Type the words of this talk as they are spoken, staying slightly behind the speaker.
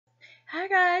Hi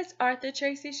guys, Arthur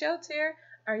Tracie Choates here.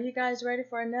 Are you guys ready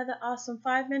for another awesome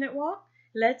 5-minute walk?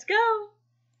 Let's go!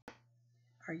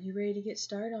 Are you ready to get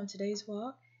started on today's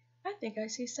walk? I think I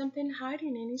see something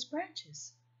hiding in these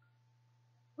branches.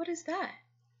 What is that?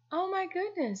 Oh my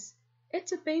goodness,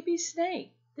 it's a baby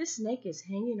snake. This snake is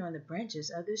hanging on the branches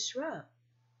of this shrub.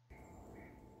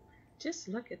 Just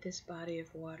look at this body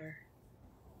of water.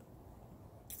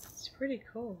 It's pretty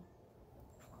cool.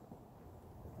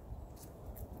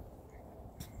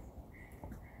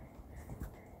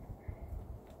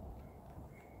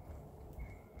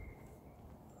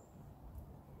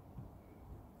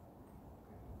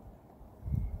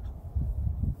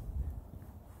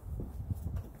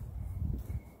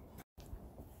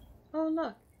 Oh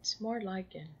look, it's more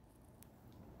lichen.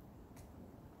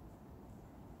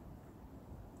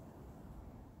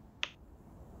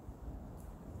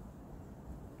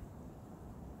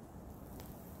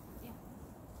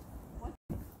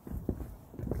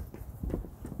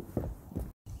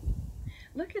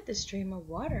 Look at the stream of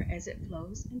water as it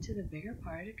flows into the bigger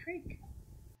part of the creek.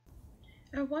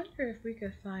 I wonder if we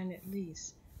could find at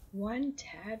least one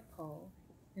tadpole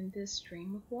in this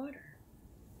stream of water.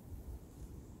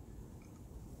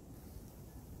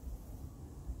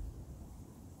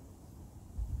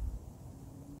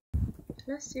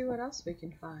 Let's see what else we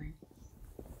can find.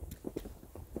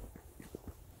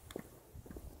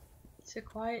 It's a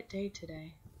quiet day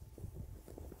today.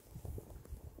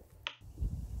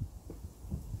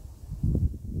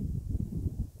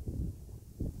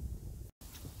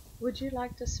 Would you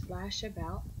like to splash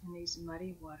about in these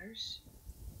muddy waters?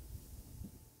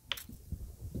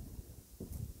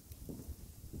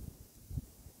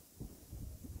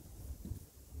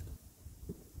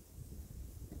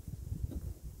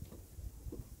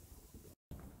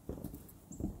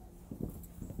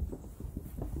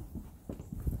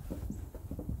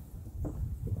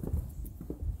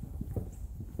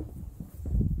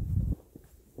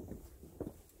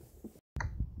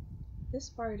 This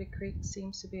part of the creek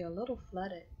seems to be a little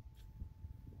flooded.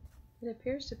 It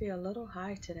appears to be a little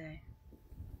high today.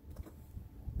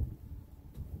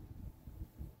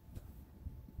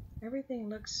 Everything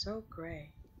looks so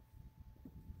gray.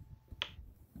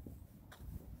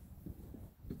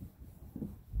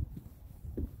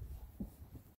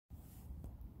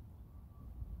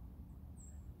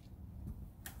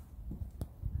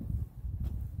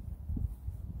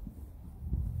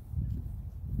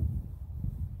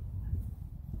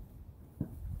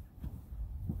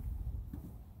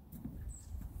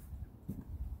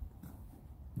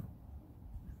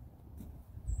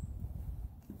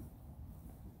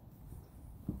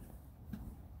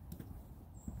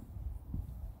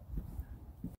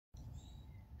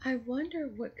 I wonder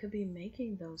what could be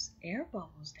making those air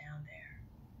bubbles down there.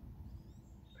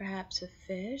 Perhaps a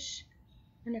fish,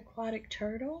 an aquatic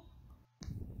turtle?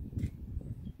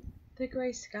 The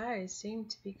gray skies seem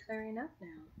to be clearing up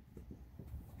now.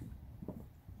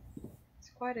 It's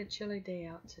quite a chilly day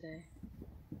out today.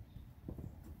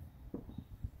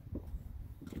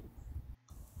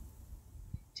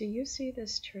 Do you see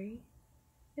this tree?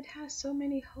 It has so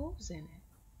many holes in it.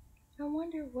 I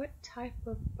wonder what type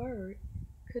of bird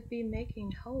could be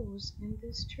making holes in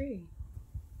this tree.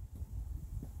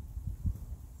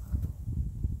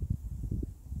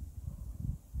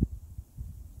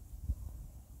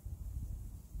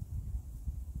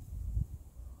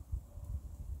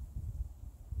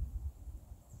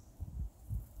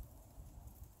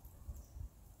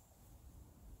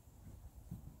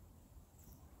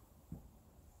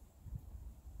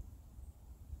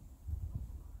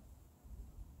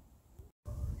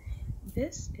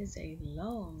 This is a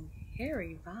long,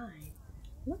 hairy vine.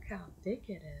 Look how thick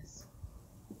it is.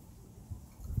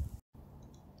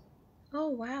 Oh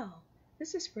wow,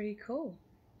 this is pretty cool.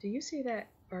 Do you see that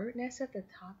bird nest at the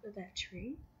top of that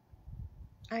tree?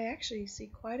 I actually see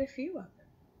quite a few of them.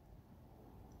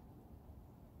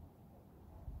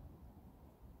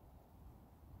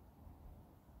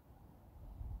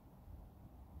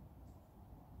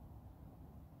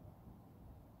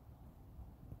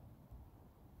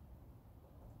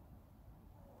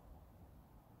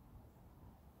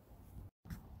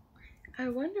 I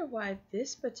wonder why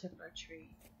this particular tree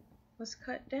was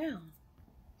cut down.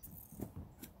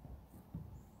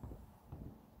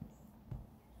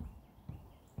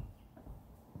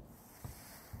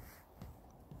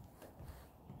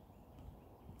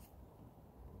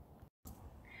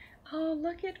 Oh,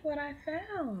 look at what I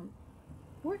found.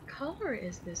 What color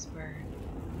is this bird?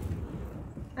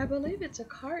 I believe it's a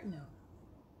cardinal.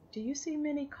 Do you see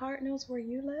many cardinals where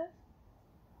you live?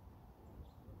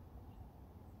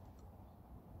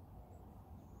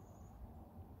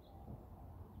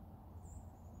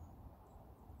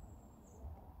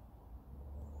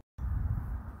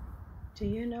 Do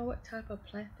you know what type of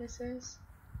plant this is?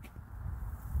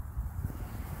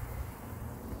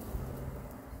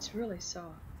 It's really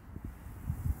soft.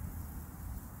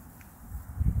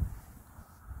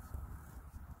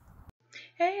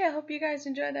 Hey, I hope you guys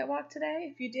enjoyed that walk today.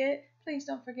 If you did, please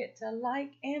don't forget to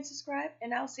like and subscribe,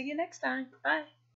 and I'll see you next time. Bye.